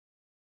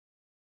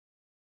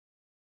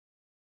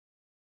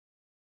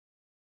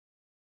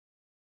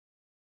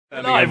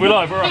We're live, we're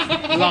off.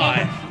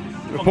 Live.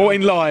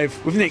 Reporting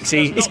live with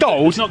Nixie. It's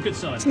gold. It's not good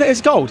sign.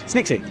 It's gold. It's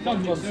Nixie.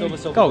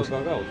 Gold.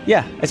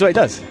 Yeah, that's what it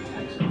does.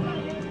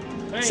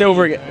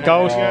 Silver,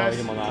 gold.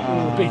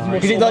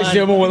 Because it likes to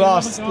do them all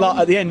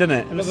at the end, doesn't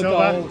it?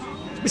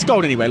 It's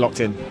gold anyway, locked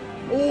in.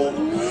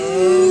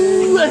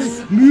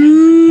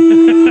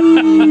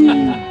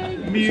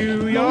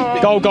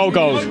 Gold, gold,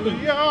 gold.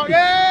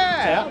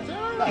 Yeah!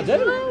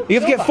 You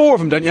have to get 4 of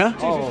them, don't you?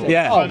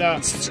 Yeah. Oh, no.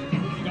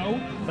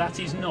 That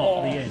is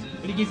not the end.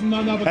 You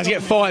have to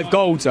get 5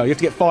 golds though. You have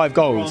to get 5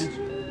 golds.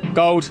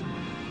 Gold.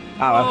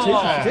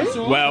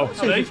 Well.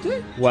 Times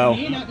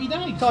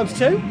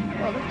 2?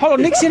 Hold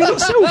on, Nixie only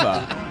got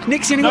silver.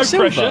 Nixie only got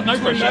silver. Pressure, no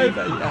pressure.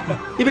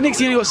 Yeah, but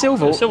Nixie only got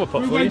silver. Silver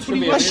pot for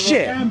you. That's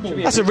shit.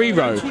 That's a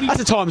re-roll. That's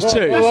a times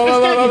 2.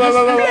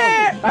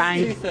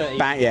 Bang.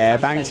 Bang, yeah,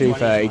 bang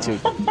 230.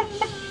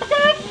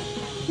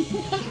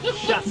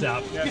 Shut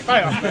up.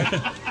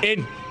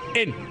 In.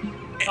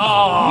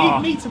 Oh.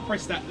 You need me to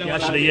press that though.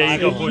 Actually, yeah,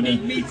 you got one.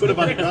 Could have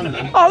had it done.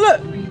 Oh,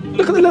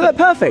 look at that.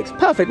 Perfect.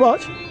 Perfect,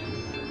 watch.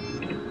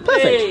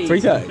 Perfect.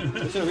 330.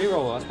 It's a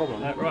reroll, that's the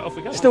problem. Right, off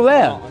we go. Still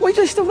there. What are you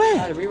doing? Still I there.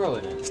 had a reroll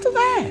in it. Still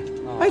there.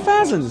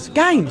 8,000s.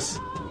 Games.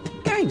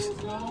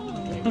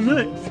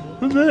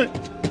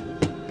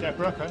 Yeah,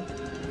 Brocco.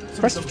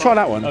 Try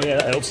that one. Oh yeah,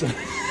 that helps.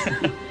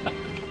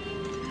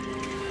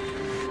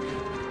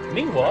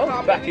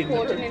 Meanwhile, back in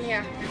recording in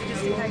here,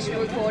 just in case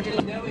you're recording.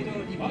 You know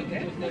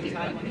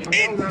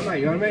what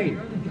I mean?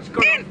 It's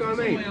got, you know what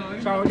I mean?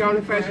 So the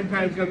only person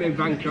paying for me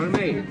bank, you know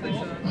what I mean?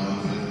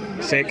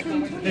 Sick.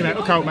 Hey mate,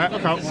 look out, mate,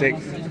 look out. Sick.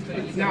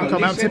 No,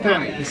 Come out, tip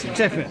it.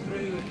 Tip it.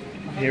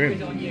 Hear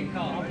him.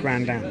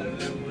 Grand down.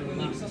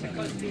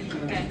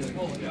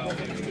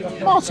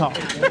 Marta.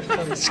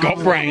 Scott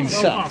Brains.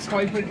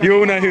 You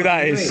all know who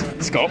that is.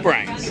 Scott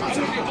Brains.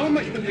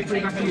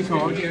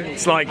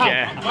 It's like,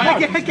 yeah.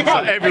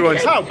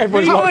 Everyone's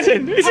locked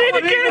in. It's in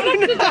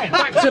again.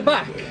 Back to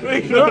back.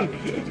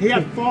 He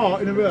had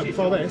 4 in a row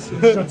before this.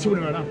 He's had 2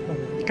 in a row now.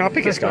 Can I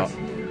pick it, Scott?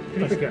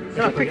 Can you pick it?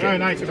 Can I pick it? Oh,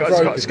 nice.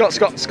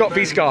 Scott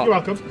v. Scott. You're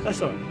welcome.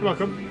 That's all right. You're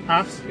welcome.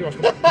 Halves. You're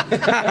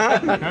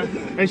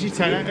welcome. There's your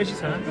tenner.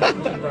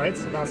 Right,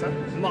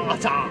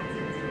 Marta.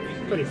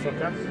 Bloody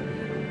fucker.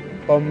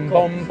 Bum.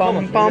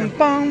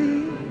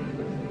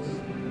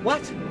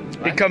 What?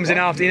 He comes in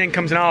after,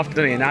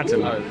 doesn't he, and adds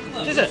him.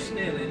 Does it?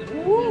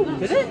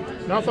 Does it?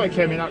 No, I thought he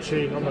came in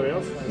actually on the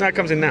wheels. No, it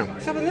comes in now.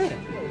 What's happened there?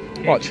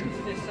 Watch.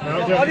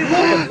 No,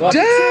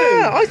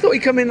 Duh! I thought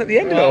he'd come in at the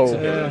end of it all.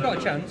 We've got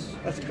a chance.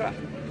 That's crap.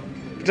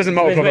 It doesn't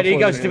multiply.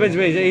 Depends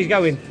where he's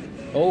going.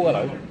 Oh,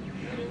 hello.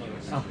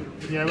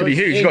 yeah, Could be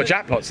huge. You've got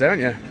jackpots there,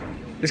 haven't you?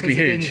 This could be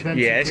huge.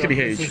 Yeah, this could be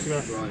huge.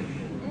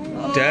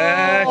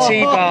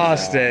 Dirty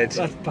bastard.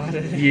 That's bad,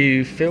 isn't it?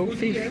 You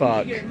filthy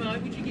fuck.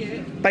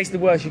 Basically the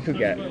worst you could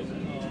get.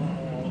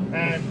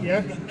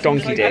 Yeah.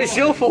 Donkey And dick. it's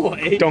your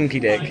 40. Donkey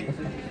dick.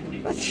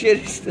 That's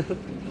shit stuff.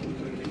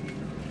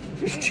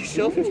 50,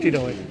 still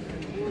 59.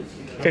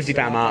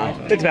 £50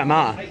 martyr. £50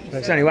 martyr.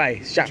 It's the only way.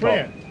 It's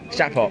jackpot. It's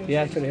jackpot.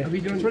 Yeah, it's really.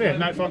 Brilliant.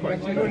 No, fuck it.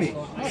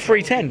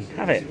 310.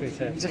 Have it.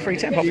 It's a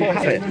 310 pot 4.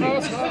 Have it.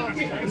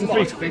 It's a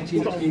 3.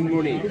 Betting in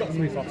money. We've got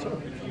 3 pots.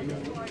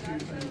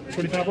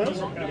 25 wheels?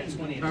 How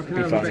can I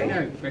have a bet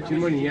now? Betting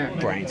money, yeah.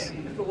 Brains.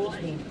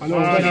 I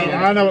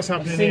know what's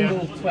happening here.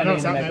 I know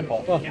what's happening.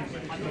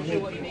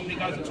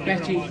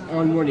 Betting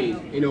on money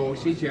in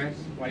horses, yes.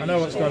 I know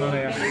what's going on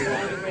here. I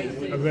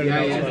really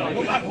know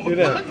what's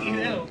going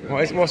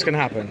on. What's going to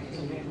happen?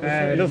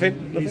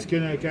 Nothing. He's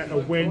going to get a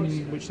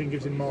win, which then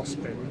gives him more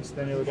spins.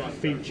 Then he'll get a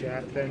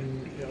feature.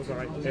 Then it'll go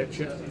like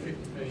picture.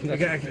 He'll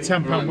get like a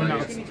 £10 win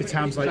out of the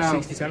times like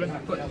 67.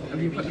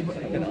 Have you put your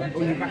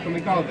back on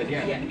the goal then,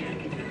 yeah?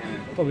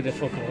 Probably the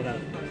fuck all that.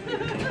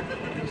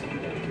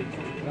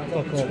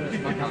 Fuck all. I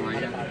can't,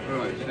 mate, yeah.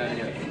 Alright, so then,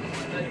 yeah.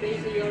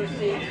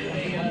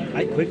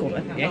 Hey, quick on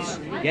then. Yes.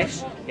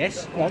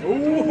 Come on. We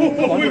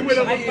win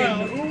on the bell.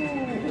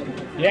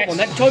 Yes. Come on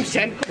then. Times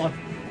 10. Come on.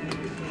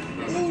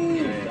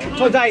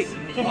 Times 8.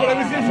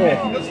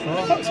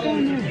 What's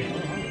going on?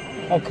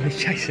 Oh god, he's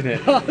chasing it.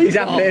 He's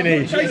having it,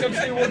 isn't he?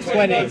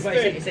 20.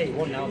 It's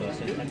 81 now though.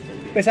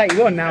 It's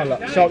 81 now,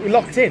 look. So we're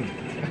locked in.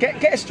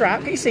 Get a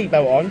strap, get your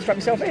seatbelt on, strap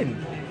yourself in.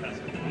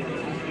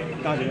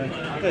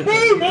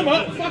 Boom,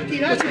 mama! Fucking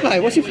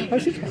hell! What's he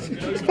playing?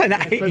 He's playing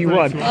at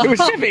 81. It was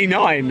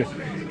 79.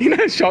 You know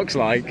what shock's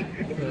like.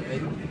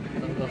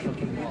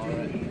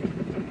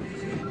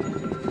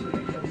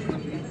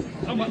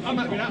 I'm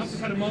happy with that. I've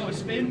just had a martyr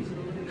spin.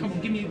 Come on,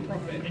 give me a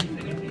profit.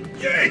 Anything.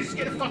 Yes!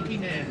 Get the fuck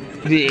in there.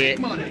 Yeah.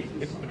 Money.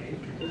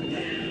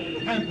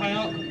 Hand pay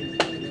up.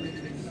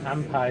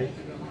 Hand pay.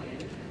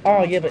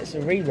 Oh yeah, but it's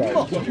a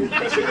re-roll.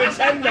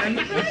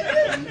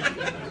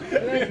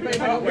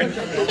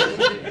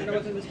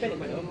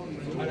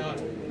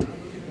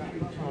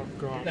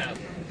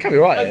 Can't be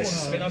right,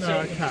 this. No,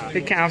 I can't.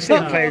 It can. I've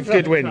seen it play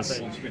good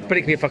wins, but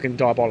it can be fucking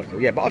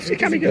diabolical. Yeah, but it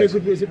can be good. Is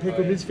it pick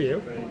up his for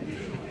you?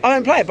 I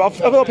don't play it, but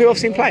a lot of people I've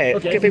seen play it.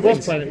 Okay, Give if he people was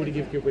wins. playing it, would he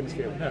give good wins for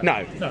you?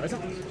 No. No,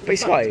 exactly. But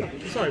he's Scotty.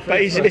 Sorry,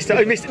 But he's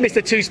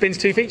Mr. Two Spins,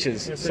 Two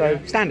Features. Yes, So,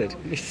 yeah. standard.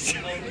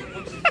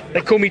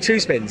 They call me Two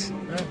Spins.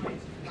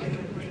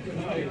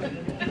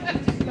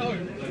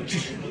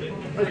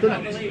 I've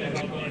done it.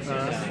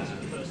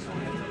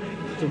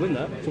 To win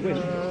that. To win.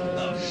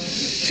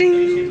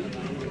 Shing.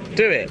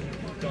 Do it.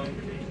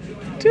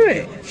 Do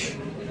it.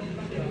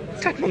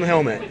 Tap him on the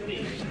helmet.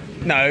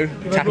 No,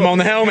 tap him on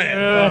the helmet.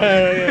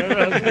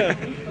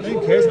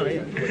 Who cares,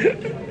 mate?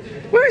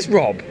 Where is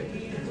Rob?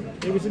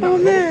 He was in Oh,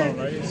 that there. rubber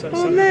plant, mate. So-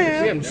 Oh,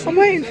 there. I'm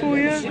waiting for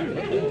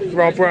you.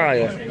 Rob, where are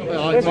you?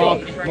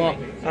 Mark.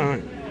 All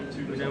right.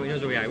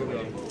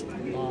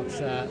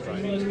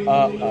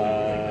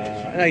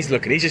 No, he's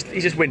looking. He's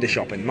just window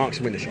shopping. Mark's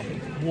window shopping.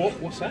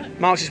 What's that?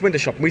 Mark's just window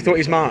shopping. We thought he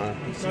was smarter.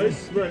 So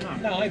it's right now.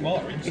 No, I'm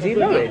orange. Is he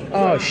rowing?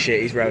 Oh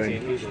shit, he's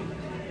rowing.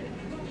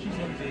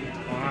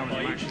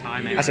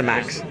 That's a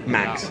max.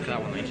 Max.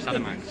 That one, just had a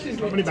max.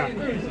 Money back.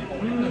 Yeah,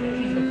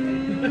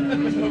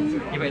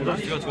 but it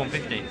loves to go to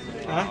 150.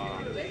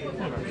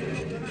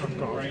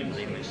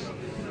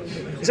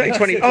 It's only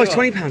 20. Oh, it's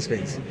 £20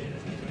 spins.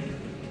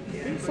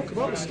 Fuck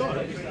about the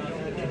start.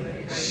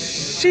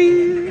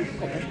 Shing.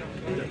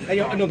 And you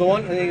got another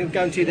one, and then you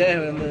go to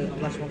there, and the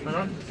last one. Hang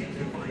on.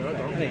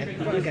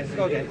 Go again.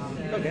 Go again.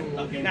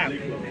 Now.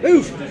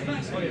 Move!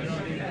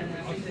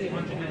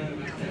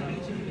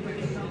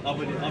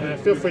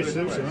 Feel free to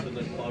do so.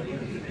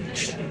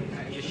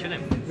 Just chill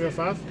him. Real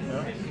 5?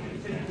 Yeah.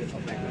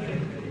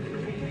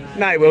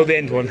 No, it will the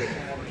end one.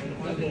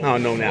 Oh,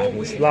 normally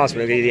happens. Last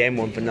one will be the end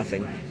one for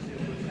nothing.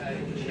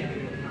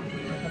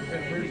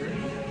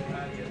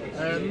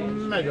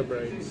 Mega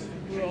Brains.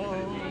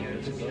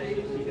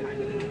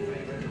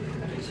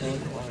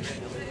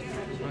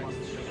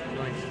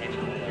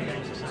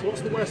 So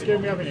what's the worst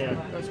game we have in here?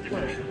 Let's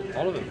play.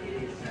 All of them.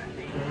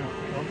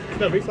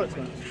 No, reflex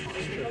match.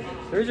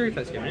 There is a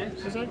reflex game in it.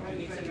 Is there?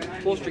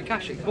 Wall Street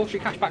Cash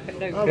back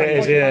there. Oh, It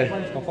is, yeah.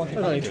 There's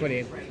only 20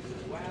 in.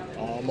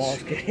 Oh,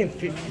 Mark's getting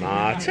 50.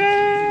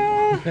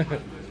 Marta.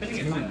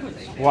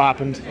 What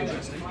happened?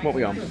 What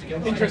we on?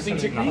 Interesting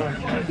technique.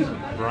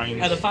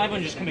 The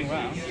 500's coming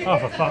round. Oh,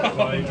 for fuck's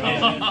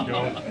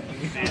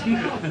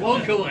sake.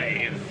 Walk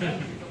away.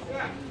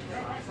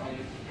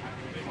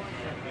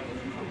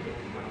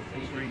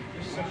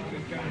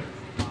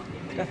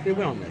 Definitely a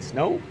win on this.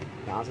 No.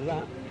 The answer's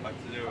that.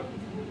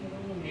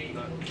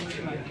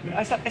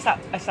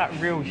 It's that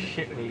real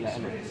shit roulette,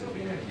 isn't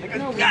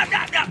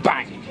it?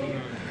 Bang!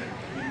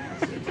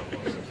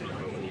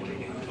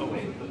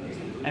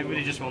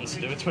 Everybody just wants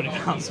to do a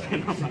 £20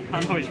 spin on that. I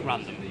know it's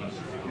random.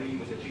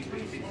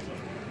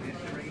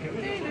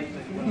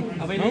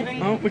 Are we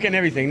leaving? Oh, we're getting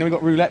everything. Then we've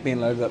got roulette being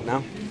loaded up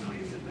now.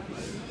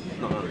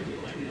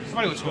 I've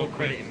only got 12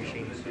 credit in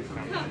machines.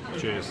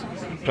 Cheers.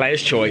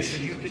 Player's choice.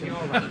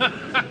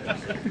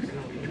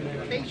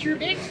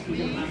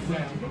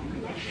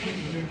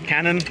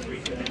 Cannon.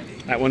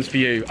 That one's for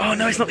you. Oh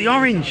no, it's not the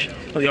orange.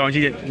 Not the orange.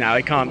 No,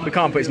 we can't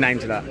put his name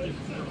to that.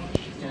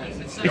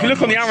 If you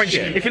look on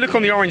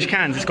the orange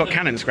cans, it's got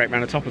Cannon scraped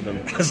around the top of them.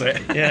 That's it.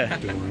 Yeah.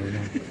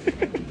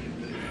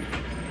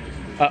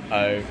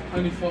 Uh-oh.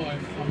 Only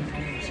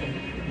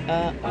 5.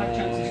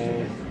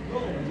 Uh-oh.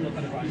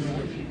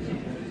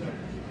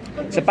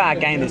 It's a bad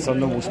game this on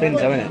normal spins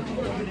though, isn't it?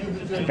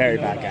 It's a very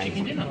bad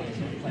game.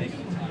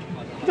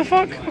 What the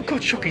fuck? Oh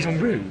god, Shocky's on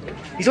Roo.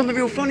 He's on the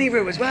real funny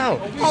Roo as well.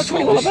 Oh, it's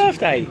on my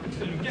birthday.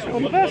 It's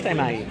on my birthday,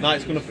 mate. No,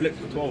 it's going to flip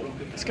to 12.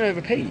 It's going to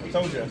repeat.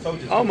 Told you.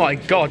 Oh my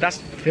god, that's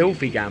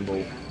filthy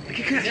gamble.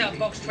 Yeah,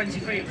 box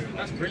 23.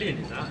 That's brilliant,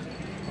 is that?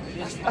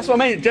 That's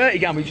what I mean, dirty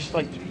gamble, you just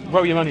like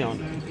roll your money on.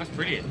 That's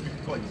brilliant.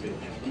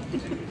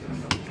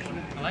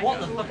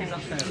 What the fuck is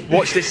that there?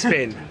 Watch this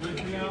spin.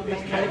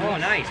 Oh,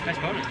 nice. Best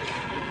bonus.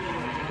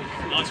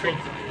 Nice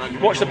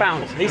one. Watch the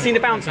bounce. Have you seen the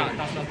bounce?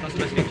 That's the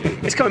best feature.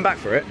 It's coming back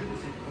for it.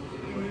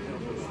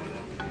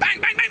 Bang,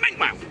 bang, bang, bang,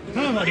 wow.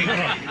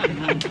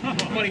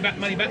 Money back,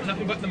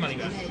 nothing but the money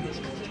back.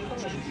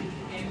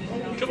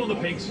 Come on, the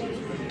pigs.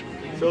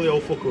 Fill the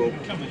old fucker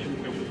up. Come on, you.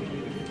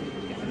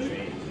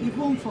 You've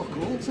won fuck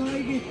all,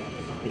 Tiger.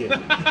 Yeah.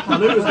 I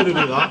knew he was going to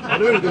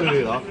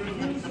do that.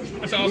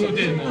 That's what I was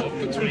doing more.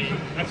 Put 20.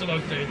 That's what I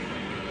was doing.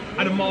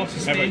 And a master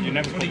spin. You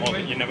never put 20 more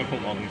quid. than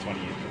 20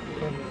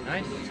 in.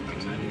 Nice.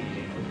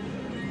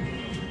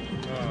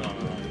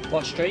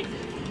 What street?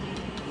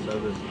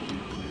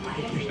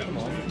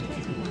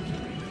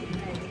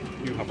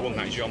 You have won,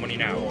 that is your money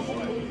now.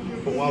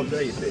 But wild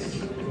day, you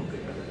see.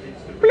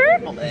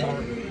 Not there.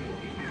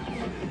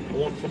 I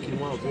want fucking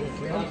wild day.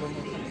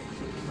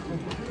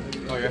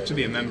 Oh, you have to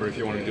be a member if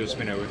you want to do a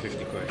spin over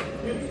 50 quid.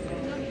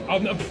 Oh,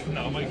 no,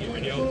 I might get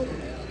really old.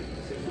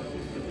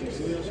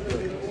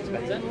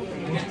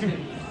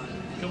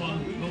 Come on.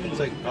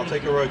 I'll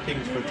take a row of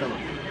kings for a tenner.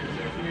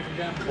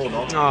 Or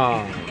not.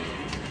 Oh.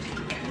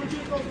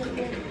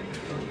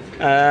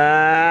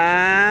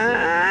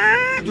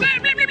 Blah,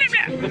 blah, blah, blah,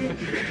 blah.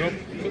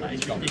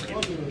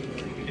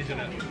 Isn't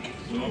it?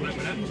 went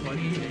with that 20.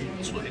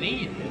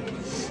 20?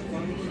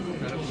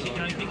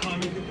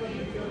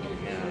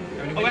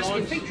 Oh, that's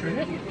the feature, isn't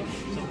it?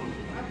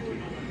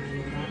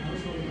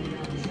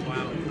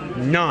 Wow.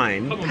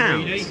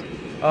 £9.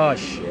 Oh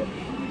shit.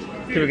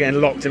 People are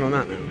getting locked in on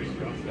that now.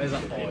 Where's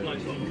that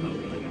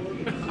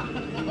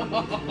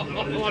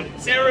Oh,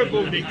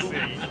 terrible, Dixie.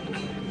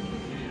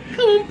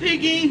 Come on,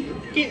 Piggy.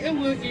 Get to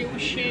work, you little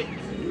shit.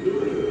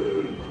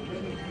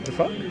 The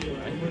fuck?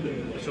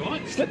 It's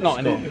alright. Slipknot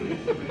in it.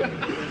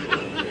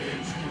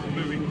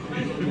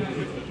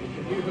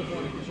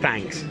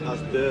 Thanks.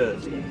 That's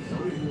dirt.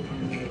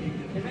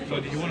 So,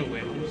 did you want to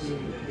win?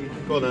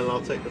 Go on then,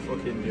 I'll take the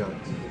fucking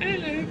Jacks.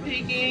 Hello,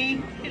 Piggy.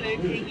 Hello,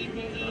 Piggy,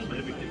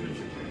 Piggy.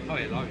 Oh,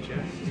 yeah, like, yeah.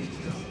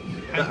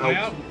 That Hand helps.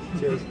 out.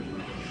 Cheers.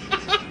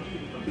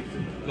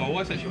 No,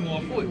 it's actually more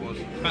I thought it was.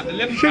 About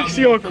 £11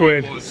 60 more I odd thought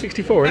quid. it was.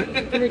 64, isn't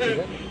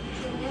it?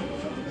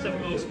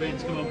 7 more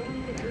spins, come on.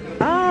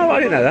 Oh, I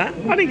didn't know that.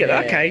 I didn't get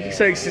that. Okay,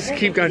 so it's just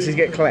keep going until you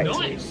get collect.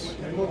 Nice.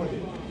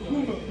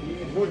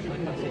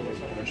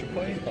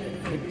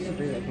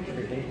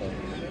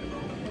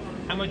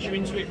 How much are you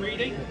into it,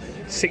 Reedy?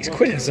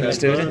 £6 or something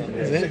still, isn't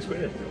it? 6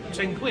 quid.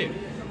 10 quid?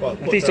 Well, I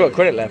think he's still got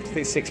credit left. I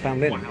think it's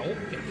 £6 in. Wow.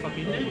 Get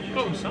fucking in.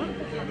 Go on, son.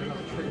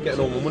 Getting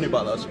all my money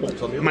back that I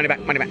spent on you. Money back,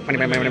 money back, money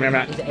back, money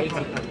back, money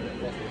back.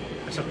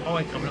 That's a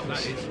pie coming up,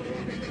 that is.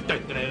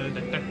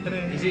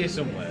 He's here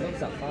somewhere.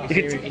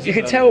 You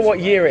can tell what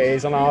year it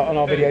is on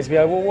our videos. We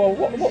go, well,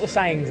 what the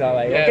sayings are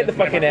they? Well, get the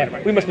fuck in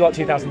there. We must be like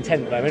 2010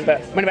 at the moment,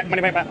 but money back,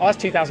 money back. Oh, that's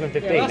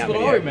 2015. Yeah, that's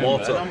what I remember.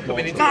 Water.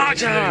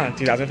 Marta!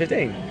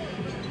 2015.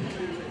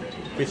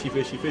 Fishy,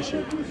 fishy,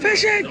 fishy.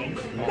 Fishing!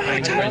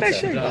 Marta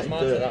fishing! That's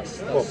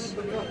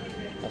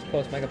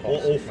post mega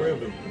All, all three of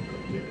them.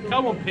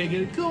 Come on,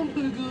 Piggy. Come on,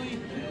 Piggy.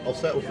 I'll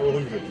settle for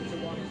 100.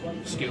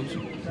 Skills.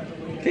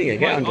 I think you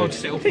get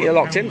 100. I think you're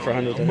locked in for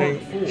 100. I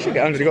think. You should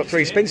get 100. You've got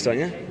 3 spins, don't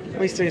you? How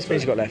many 3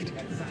 spins you got left?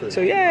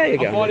 So yeah, you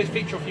get I'll buy 100. this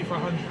picture off you for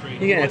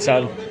 100. You get a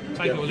ton.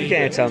 Take it or You leave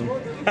get a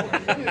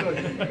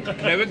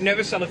it. ton.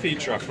 Never sell a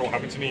feature after what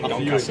happened to me in You were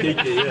Doncaster.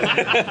 sneaky,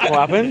 yeah.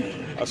 What happened?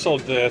 I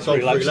sold the Sold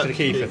 3 laps to three the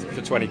key laps.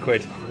 for 20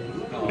 quid.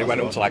 And it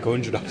went up to like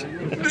 100 after.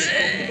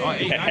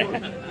 Right, eat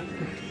that.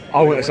 I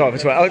wouldn't have sold it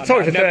for 20. I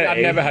sold it for 30.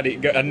 I'd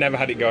never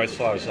had it go as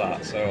slow as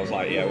that, so I was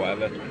like, yeah,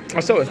 whatever. I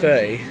sold it for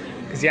 30.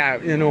 Because yeah,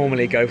 you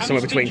normally go for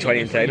somewhere between 20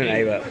 and 30, don't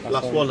they? But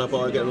Last one, I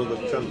thought I'd get another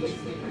chance.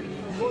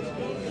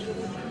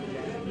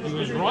 He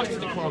was right to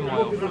decline my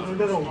offer.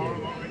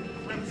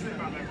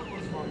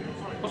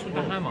 What's with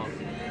the hammer?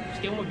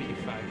 Just get on with it, you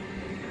fag.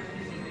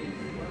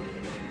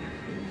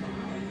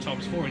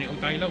 Times 4 in it all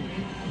day long.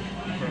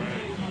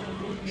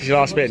 this is your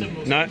last spin.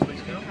 No.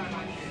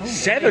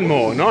 7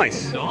 more.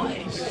 Nice.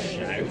 Nice.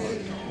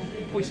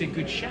 Boy said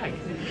good shag.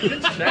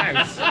 Good shag.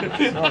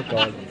 Oh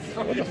god.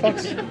 What the fuck?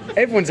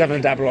 Everyone's having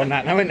a dabble on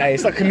that now, aren't they?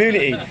 It's like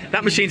community.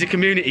 That machine's a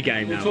community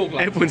game now.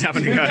 Everyone's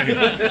having a go.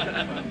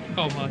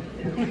 Oh my.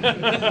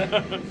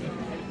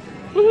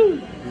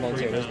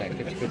 Monty was like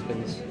 50 quid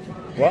spins.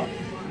 What?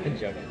 Good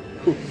job.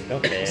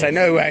 Okay. Say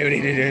no way we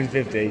need to do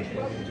 50.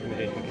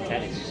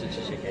 It's such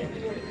a shit game.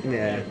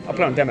 Yeah. I'll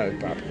play on demo,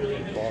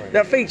 bruv. Boring.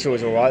 That feature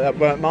was alright,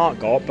 that Mark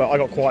got, but I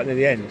got quite near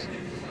the end.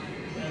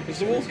 Has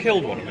the wolf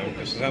killed one of them?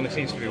 Because there only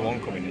seems to be one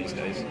coming these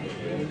days.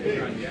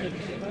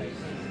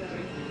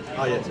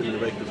 Ah, yeah, to the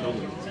baker's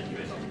home.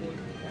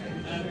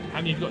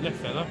 How many have you got left,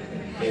 fella?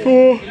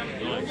 4.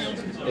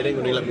 It ain't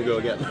gonna let me go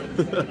again.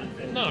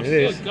 No, It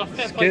it's is. good. Got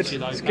fair It's play good. to you,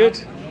 though, It's Matt. good.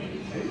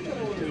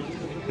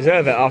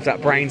 Deserve it after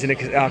that brains in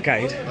the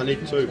arcade. I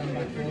need two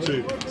more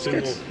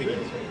piggies.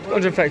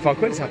 135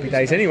 quid is happy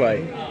days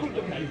anyway.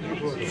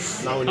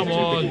 Now we need Come 2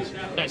 on. piggies.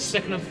 That's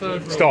second and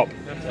third roll. Stop.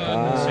 Third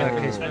and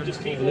second. And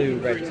just keep Blue,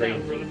 red,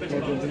 green.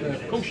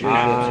 Of course you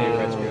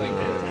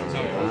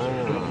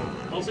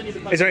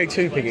Is there only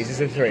 2 piggies? Is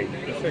there 3?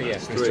 3, yeah.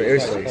 There's 3. There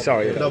is 3.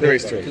 Sorry, there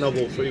is 3. Can have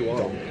all 3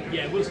 one.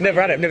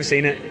 Never had it. Never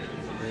seen it.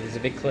 There's a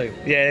big clue.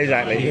 Yeah,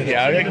 exactly.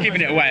 Yeah, I'm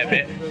giving it away a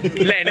bit.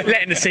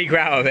 letting the secret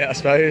out of it, I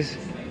suppose.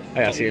 Oh,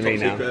 yeah, I see what you mean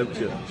now.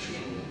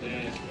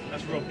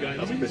 That's Rob going.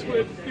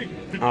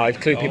 Oh, I've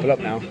clued people up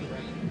now.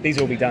 These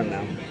will be done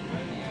now.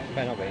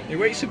 Better not be. He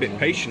waits a bit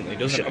patiently,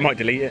 doesn't Shit, I he? might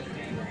delete it.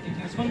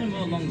 It's one of the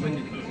more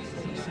long-winded.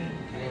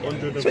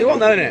 That's what you want,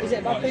 though, isn't Is it? it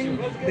a bad thing?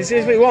 This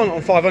is what you want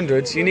on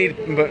 500s. You need,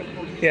 but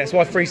yeah, that's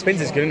why 3 spins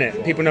is good, isn't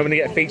it? People know when they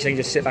get a feature, you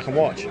just sit back and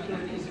watch.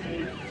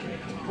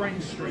 Brain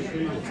Street.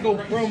 Let's go,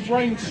 bro,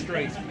 Brain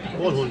Street.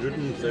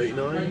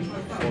 139,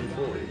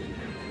 140.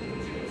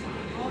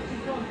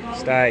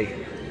 Stay.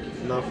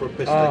 Now for a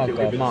piss Oh take,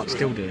 god, Mark's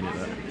still doing it.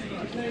 Though.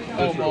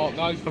 Oh, Mark,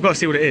 no. I've got to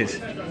see what it is.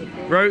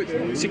 Row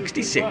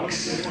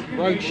 66.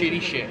 Road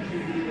shitty shit.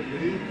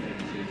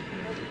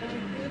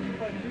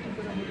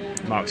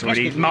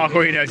 Mark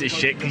already knows it's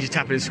shit because you're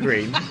tapping the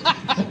screen.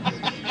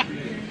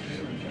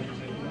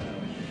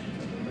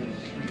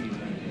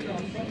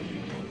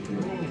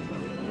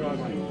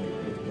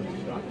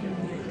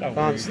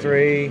 Advance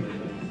 3.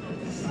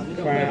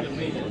 Crap.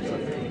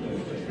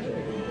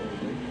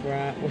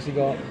 Crap. What's he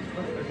got?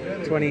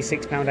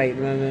 £26.8 at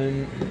the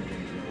moment.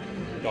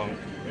 Donk.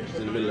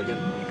 in the middle again.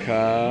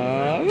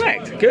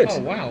 Correct. Good. Oh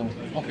wow.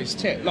 Off its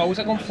tip. Lol, was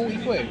that gone 40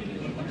 quid?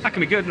 That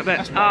can be good, not bad.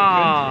 That's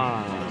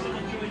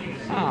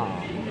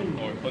Ah.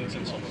 Or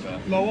punting some of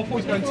that. No, I thought he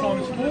was going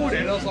times 4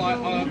 then. I was like,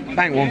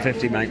 Bank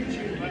 150, mate.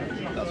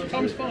 That's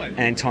times 5. And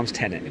then times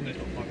 10 it.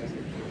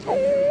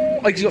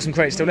 Oh, you've got some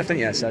credits still left,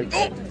 haven't you? So.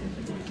 Oh.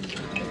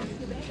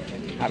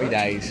 Happy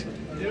days.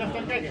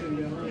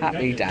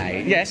 Happy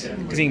day. Yes,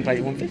 because he can play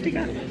at 150,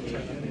 can't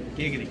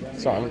he?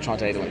 Sorry, I'm not trying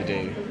to tell you what to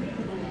do.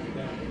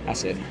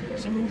 That's it.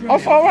 Oh,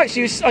 right, so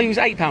you was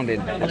 £8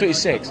 in. I thought it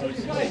was 6.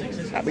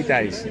 Happy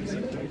days.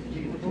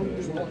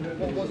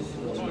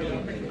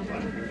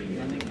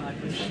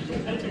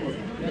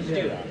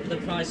 The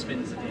prize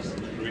spins.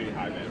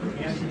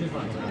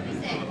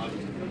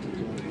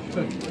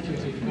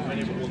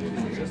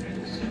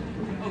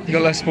 You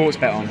got a sports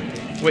bet on.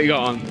 What you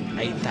got on?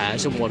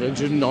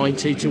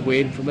 8,190 to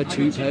win from a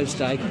 £2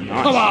 stake.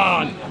 Nice. Come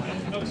on!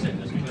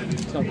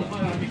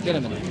 Get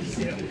a minute.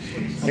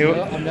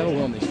 I've never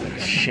won this thing.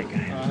 Shit.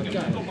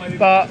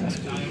 But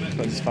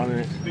it's fun,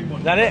 isn't it?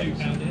 Is that it?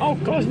 Oh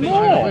god, there's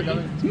more!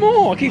 There's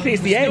more! I keep thinking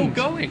it's the end.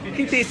 Still going. I keep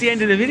thinking it's the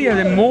end of the video,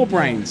 then more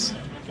brains.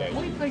 What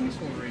are you playing this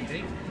for,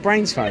 Rudy?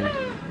 Brains phone.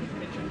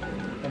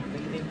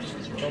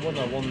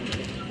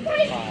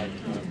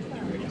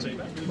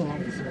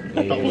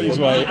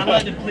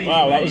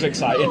 Wow, that was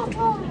exciting.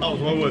 That was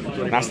well worth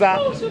it. That's that.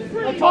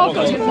 Oh,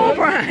 got some more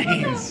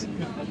brains!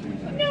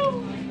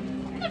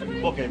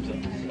 What game's that?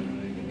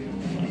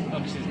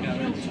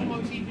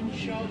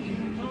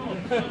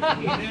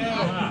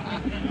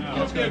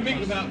 Let's go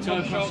big about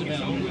Tom Shark.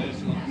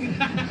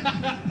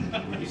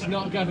 He's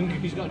not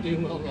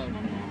doing well though.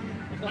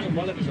 It's not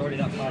well if he's already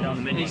that far down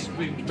the mini. He's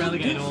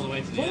relegated all the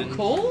way to the end.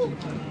 Call?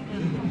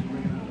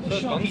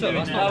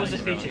 That was the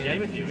feature game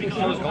with you. It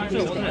was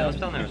Gonzo, wasn't it? That was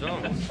down there as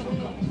well.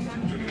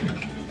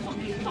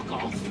 Fuck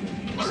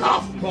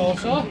off!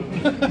 Closer.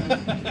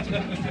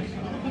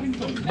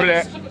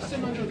 Brilliant.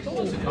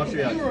 I'll show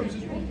you.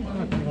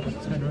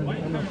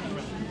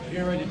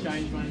 you're ready to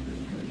change, man.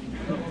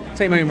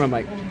 Take my own run,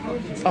 mate.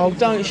 Oh,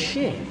 don't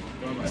shit.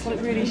 It's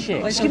like really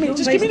shit. Just give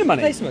me the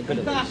money. Play something good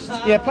at least.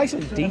 Yeah, play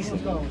something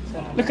decent.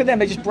 Look at them,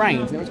 they're just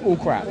brains. It's all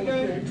crap.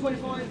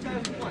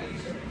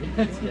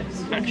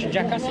 Action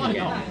Jackass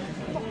again.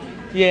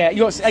 Yeah,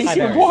 you see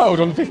Wild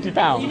on £50.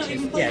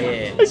 Yeah.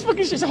 It's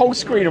fucking just a whole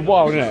screen of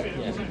Wild, isn't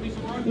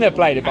it? Never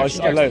played it, but I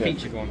just got load it.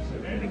 Featured one.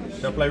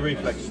 They'll play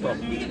Reflex Stop.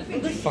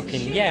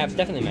 Fucking yeah,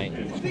 definitely, mate.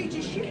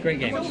 Great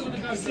games.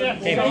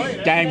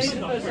 Games. I'm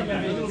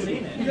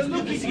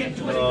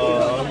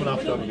gonna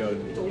have to go.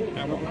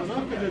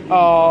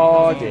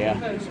 Oh dear.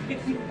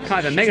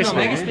 Kind of a mega spin.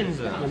 Mega spins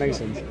though. No mega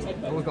spins.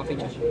 Oh, we've got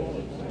features.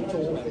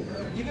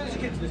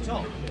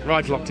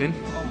 Ride's locked in.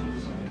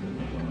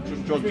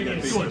 Just John to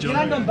get featured.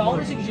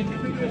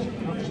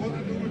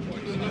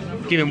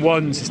 Give him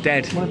ones, it's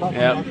dead.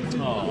 Yeah. It's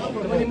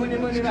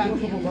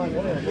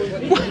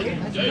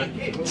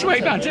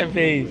 £20 10p.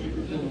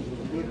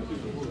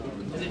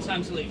 Is it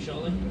time to leave,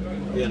 shortly?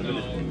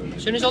 Yeah.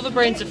 As soon as all the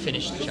brains are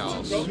finished,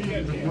 Charles.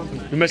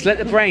 We must let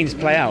the brains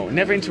play out.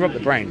 Never interrupt the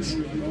brains.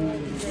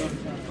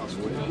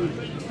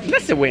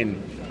 That's a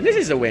win. This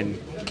is a win.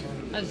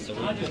 That's a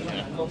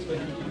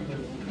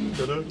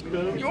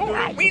You're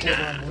a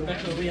winner.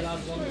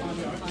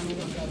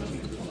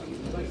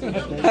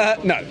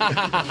 No.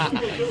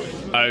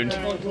 Owned.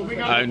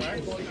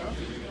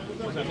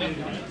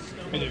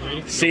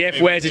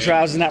 CF wears the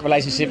trousers in that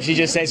relationship. She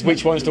just says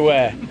which ones to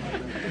wear.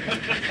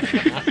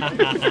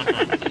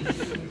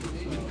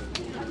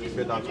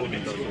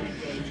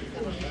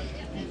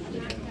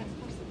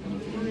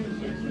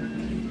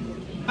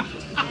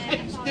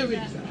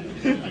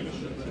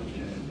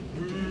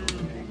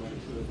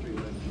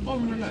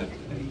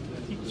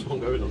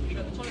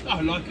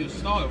 I like your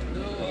style.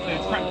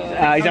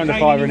 He's having a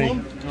fiver, isn't he?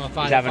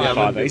 He's having a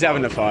fiver. He's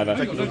having a fiver. I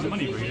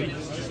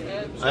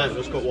have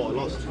just got what I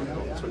lost.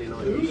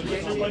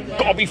 29.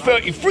 Gotta be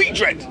 33,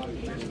 Dread.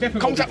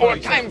 Contact all the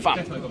time,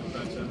 fam.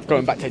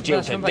 Going back to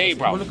jail today,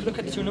 bro. Look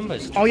at the two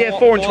numbers. Oh yeah,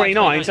 4 and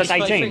 29, so that's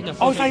 18.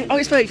 Oh,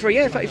 it's 33,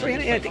 yeah, 33,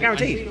 isn't it? Yeah,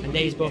 guaranteed. And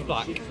Dave's both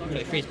black.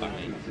 33 is black,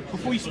 mate.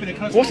 Before you spin a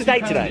What's the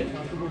date today?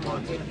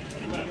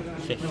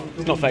 5th.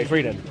 It's not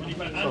 33 then.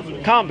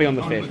 Can't be on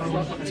the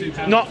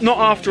 5th. Not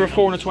after a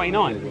 4 and a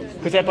 29,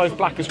 because they're both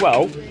black as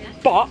well.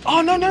 But,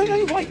 oh no,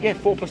 you're right. Yeah,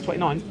 4 plus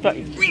 29,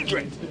 33,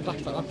 Dread.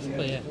 Black,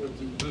 but yeah.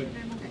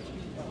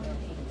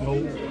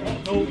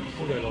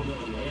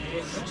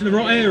 to the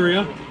right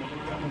area.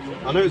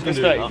 I knew it was going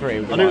to do 33.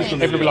 that. I knew it was going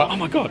to Everybody do be like, that. oh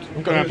my god,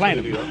 I'm going around playing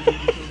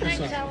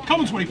them.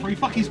 Come on, 23.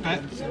 Fuck his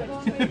bet.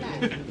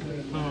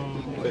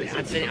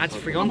 Adds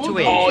free onto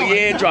it. Oh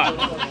yeah, Dread.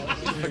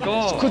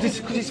 Forgot. Because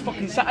it's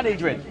fucking Saturday,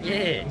 Dread.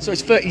 Yeah. So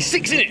it's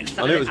 36, isn't it?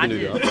 I knew it was going to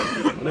do that. I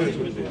knew it was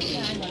going to do that.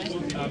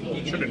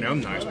 Should have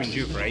known that. It's been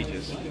due for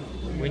ages.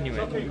 We knew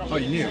it. Oh,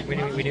 you knew?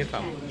 We knew,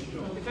 fam.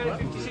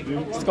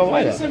 Let's go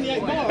away there. I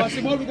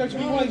said, why don't we go to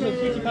Rewind on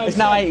 £50? It's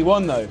now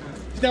 81 though.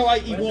 It's now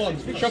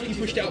 81. Shocky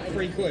pushed it up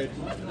 £3.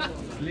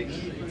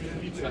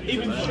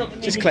 Even Shocky.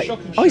 Just click.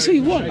 Oh, so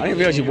you won. I didn't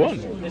realise you won.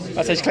 I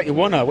said, just click your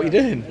one. What are you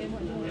doing?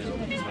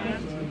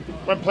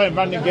 When playing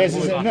random games,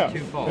 isn't enough?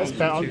 Let's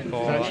bet on.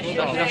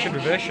 That should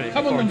reverse it.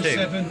 Come on, number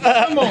 7.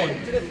 Come on.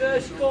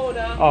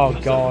 Oh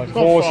god,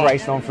 horse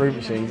racing on fruit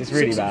machines. It's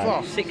really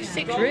bad.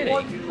 6-6 really.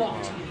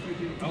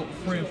 Oh,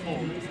 3 and 4.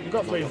 We've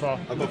got 3 and 4.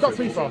 We've got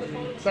 3 and 4.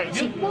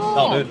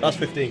 That'll do it. That's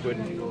 15 quid.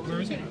 Where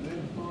is it?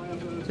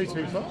 3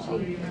 to 4.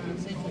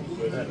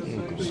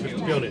 Just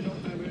 50 on it.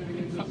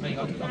 Fuck me,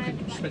 I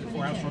could spend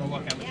 4 hours trying to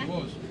work out which it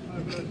was.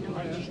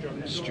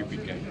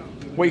 Stupid game.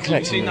 What are you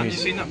collecting? You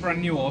seen that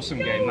brand new awesome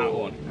game, that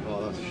one?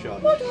 Oh, that's a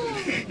shot.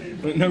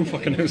 But no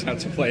fucking knows how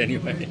to play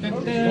anyway.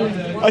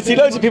 I see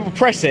loads of people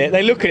press it,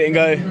 they look at it and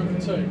go,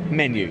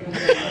 menu.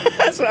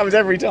 That's what happens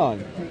every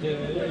time.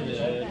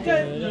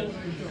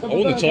 I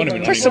won the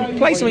tournament.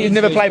 Play something you've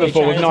never played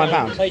before with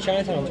 £9. Play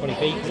Chinatown on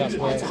 20p because that's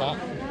where it's at.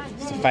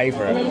 It's a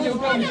favourite.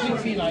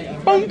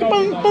 Bung,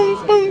 bung, bung,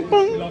 bung,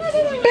 bung.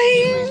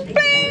 Bing,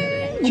 bing.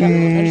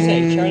 I'm just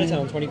saying, Chinatown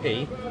on 20p,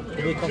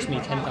 it will cost me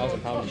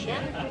 £10,000 this year.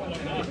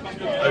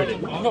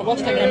 I've not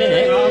lost anyone in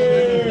it.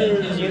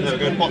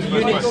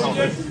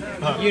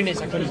 Units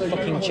I couldn't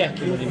fucking check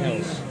in William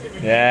Hills.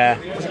 Yeah.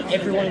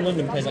 Everyone in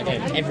London plays that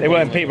game. They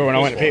weren't in Peterborough when I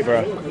went to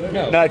Peterborough.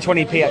 No.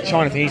 20p at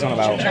Chinatown he's on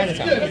about.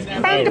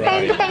 Chinatown. Bang,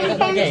 bang, bang,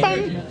 bang,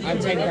 bang. I'm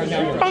taking grand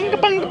down. Bang,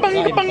 bang,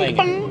 bang, bang,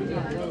 bang.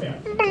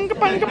 Bang,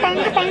 bang, bang,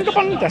 bang,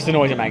 bang. That's the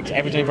noise it makes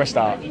every time you press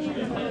start.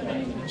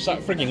 It's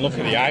that frigging look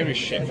at the Irish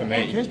shit for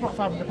me. Here's about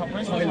 500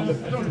 pounds.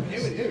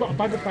 Got a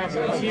bag of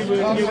 500. You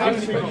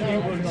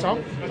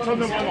song. Tell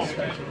them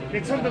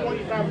what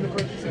you found in the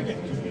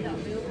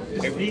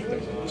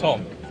British.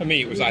 Tom, for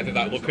me it was either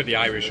that look at the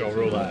Irish or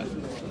roulette.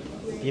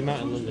 The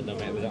amount in London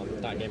that was on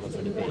that game on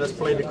 20p. Let's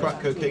play the crack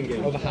cocaine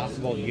game. Over half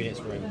of all the units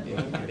were in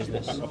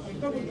business.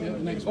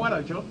 Next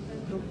one, Joe.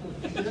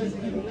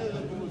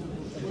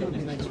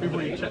 We've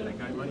already checked that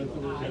game,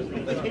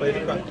 mate. Let's play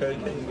the crack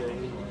cocaine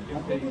game.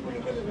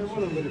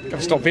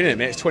 I've stopped videoing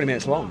it, it's 20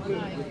 minutes long.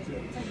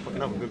 Fucking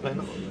hell, we've been playing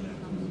that one.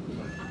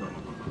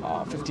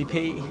 Oh,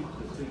 50p.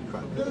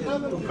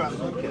 Crack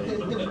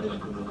cocaine.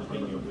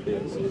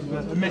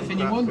 A meth,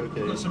 anyone?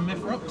 Got some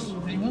meth rocks?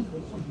 Anyone?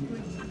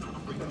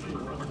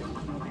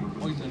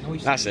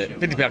 That's it.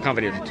 50p, I can't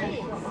video 50p.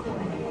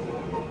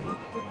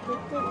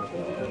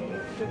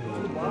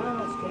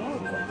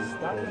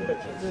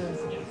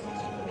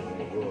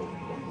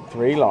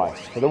 Three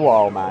lives for the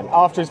wild man.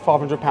 After his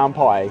 £500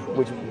 pie,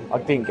 which I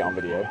didn't get on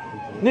video.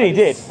 Nearly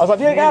did. I was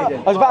like, I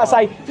was about to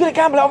say, if you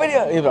gamble on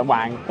video. He was like,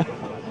 wang.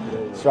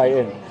 Straight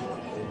in.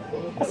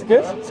 That's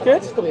good. It's good.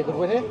 It's going to be a good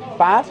win here.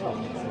 Bad.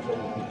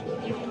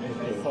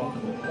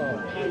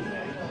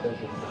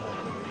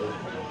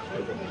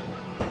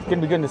 It's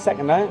going to be good in the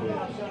second, though.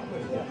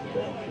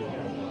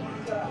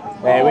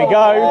 There we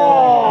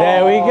go.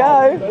 There we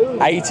go.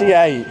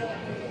 88.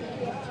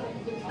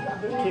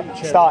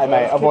 Start it,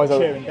 mate. Otherwise,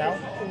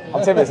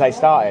 I'm tempted to say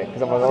start it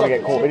because otherwise I'm going to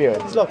get caught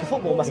videoing. It's like a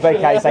football match. It's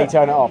okay to say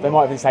turn it off. They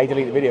might even say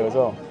delete the video as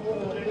well.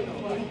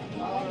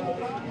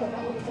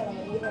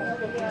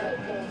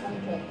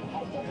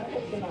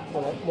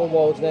 More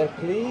wilds there,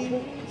 please.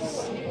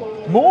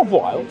 More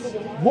wilds?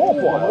 More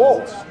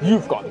wilds?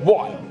 You've got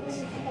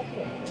wilds.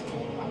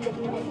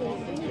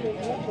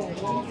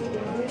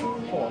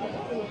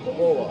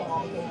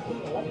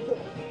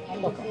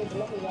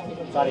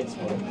 That is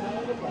fun.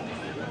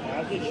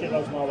 I'll get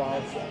shitloads more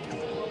wilds.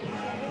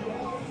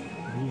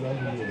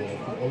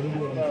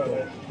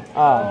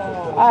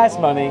 Oh, that's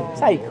money.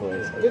 Take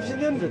quiz. Gives you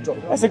the 100 drop.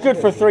 That's a good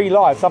for 3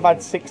 lives. I've had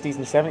 60s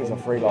and 70s on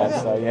 3 lives,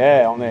 so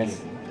yeah, on this.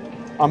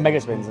 On mega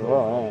spins as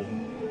well,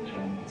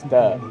 yeah. It's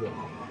dirt.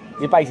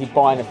 You're basically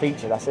buying a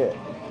feature, that's it,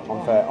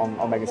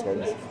 on mega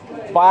spins.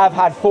 But I have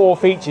had 4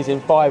 features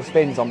in 5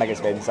 spins on mega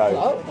spins,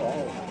 so.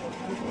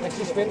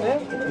 Extra spin there.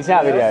 You see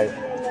that video?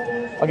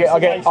 I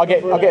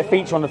get a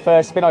feature on the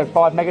first spin. I have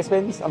 5 mega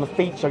spins. On the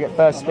feature, I get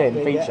first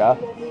spin feature.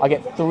 I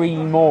get 3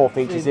 more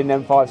features in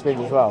them 5 spins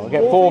as well. I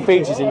get 4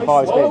 features in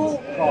 5 spins.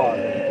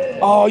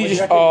 Oh, you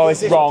just. Oh,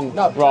 it's wrong.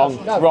 Wrong.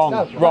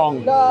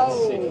 No.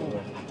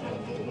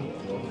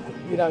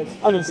 You know,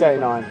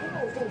 179.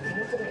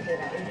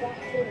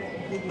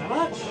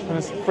 how much? And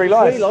it's 3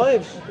 lives. 3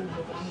 lives.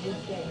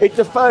 It's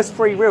the first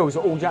 3 reels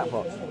are all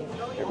jackpots.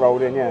 It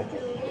rolled in, yeah.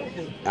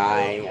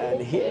 I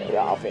and here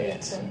of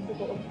it.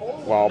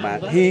 Wild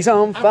man. He's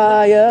on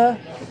fire.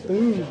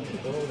 Boom.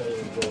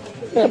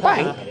 Can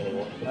bang.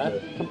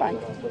 Can bang.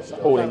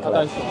 All in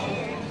colour.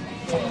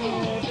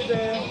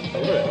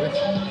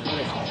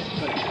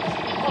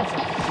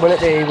 Will it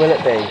be? Will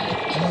it be?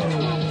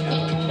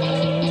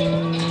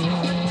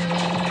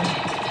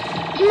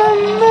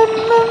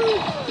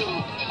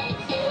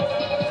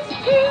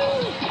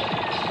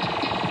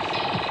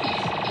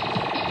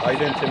 How you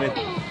doing, Timmy?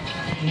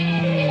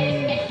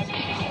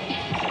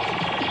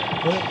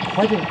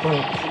 I didn't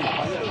break.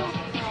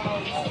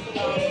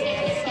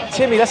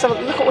 Timmy, let's have a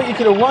look at what you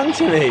could have won,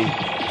 Timmy. He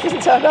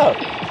hasn't turned up.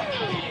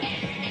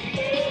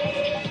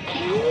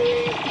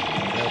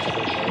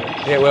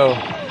 Yeah, it will.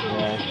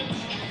 Yeah.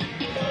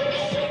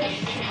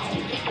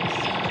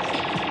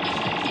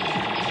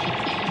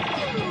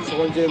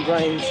 Someone doing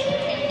brains.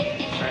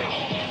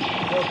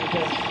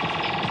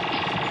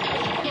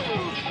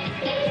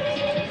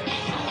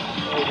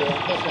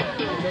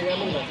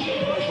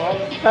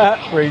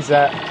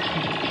 Reset.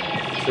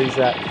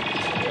 Reset.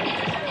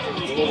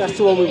 That's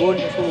the one we won.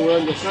 That's the one we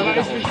won.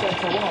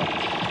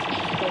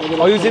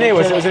 Oh, it was in here,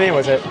 was it? It was in here,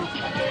 was it?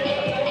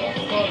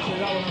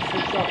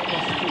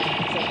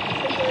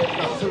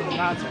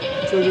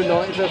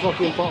 290 for a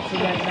fucking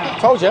pot.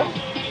 Told you.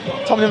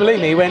 Tom didn't believe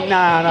me. He went,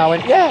 nah. I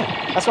went, yeah.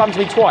 That's what happened to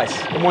me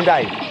twice in one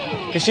day.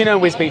 Casino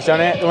and Whiz Beach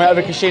done it. Then went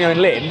over to Casino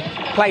and Lynn.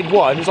 Played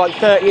one. It was like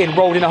 30 in,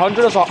 rolled in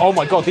 100. I was like, oh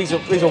my god, these are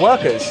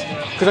workers.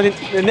 Because I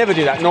never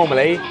do that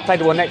normally. Played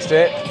the one next to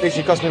it.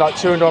 Literally cost me like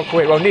 200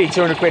 quid. Well, nearly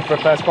 200 quid for a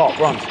first pot,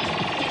 bronze.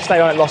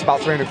 Stayed on it, lost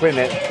about 300 quid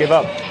in it. Give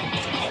up.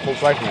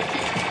 Walked away from it.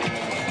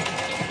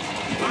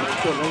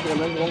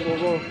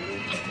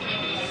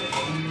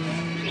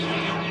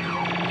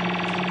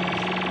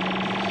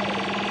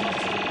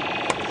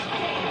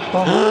 Go.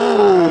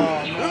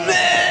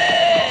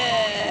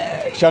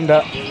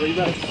 Shunda.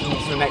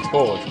 What's the next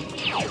board?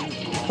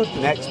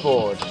 Next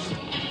board.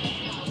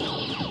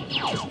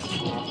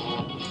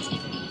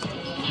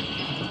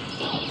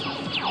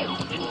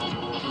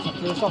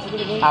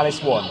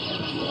 Alice won.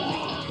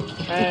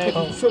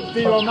 So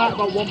deal on that,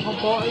 about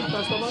 £1.40,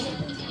 first of all.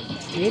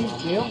 Deal.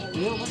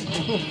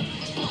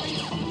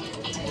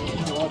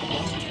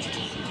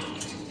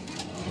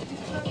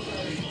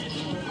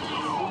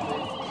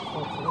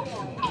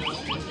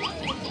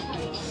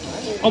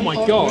 Oh my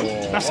god,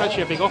 that's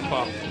actually a big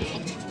offer.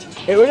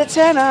 It was a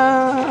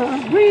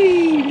tenner.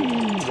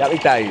 Whee! Happy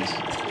days.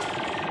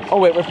 Oh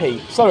wait,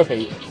 repeat. Slow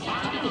repeat.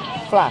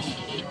 Flash.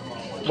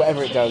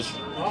 Whatever it does.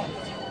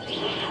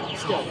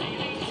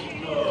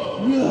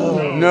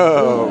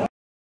 No.